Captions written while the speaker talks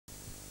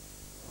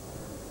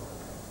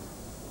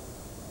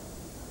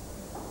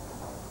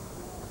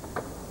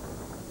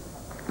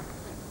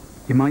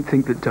You might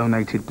think that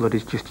donated blood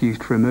is just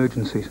used for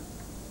emergencies.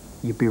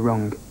 You'd be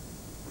wrong.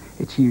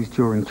 It's used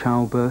during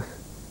childbirth,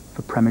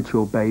 for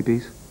premature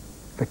babies,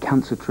 for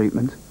cancer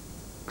treatment,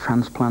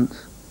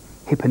 transplants,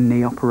 hip and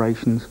knee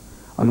operations,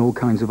 and all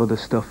kinds of other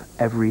stuff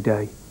every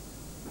day,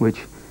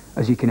 which,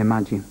 as you can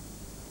imagine,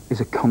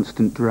 is a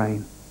constant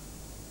drain.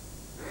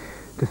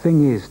 The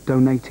thing is,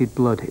 donated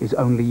blood is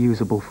only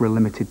usable for a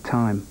limited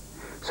time,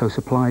 so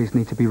supplies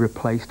need to be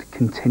replaced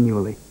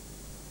continually.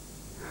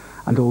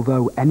 And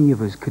although any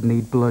of us could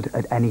need blood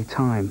at any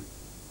time,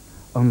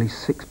 only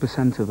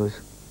 6% of us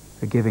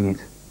are giving it.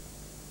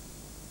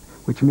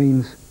 Which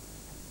means,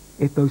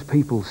 if those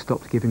people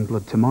stopped giving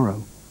blood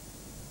tomorrow,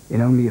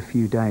 in only a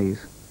few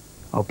days,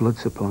 our blood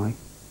supply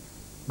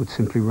would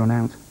simply run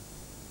out.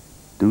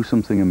 Do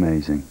something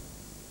amazing.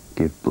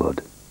 Give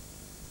blood.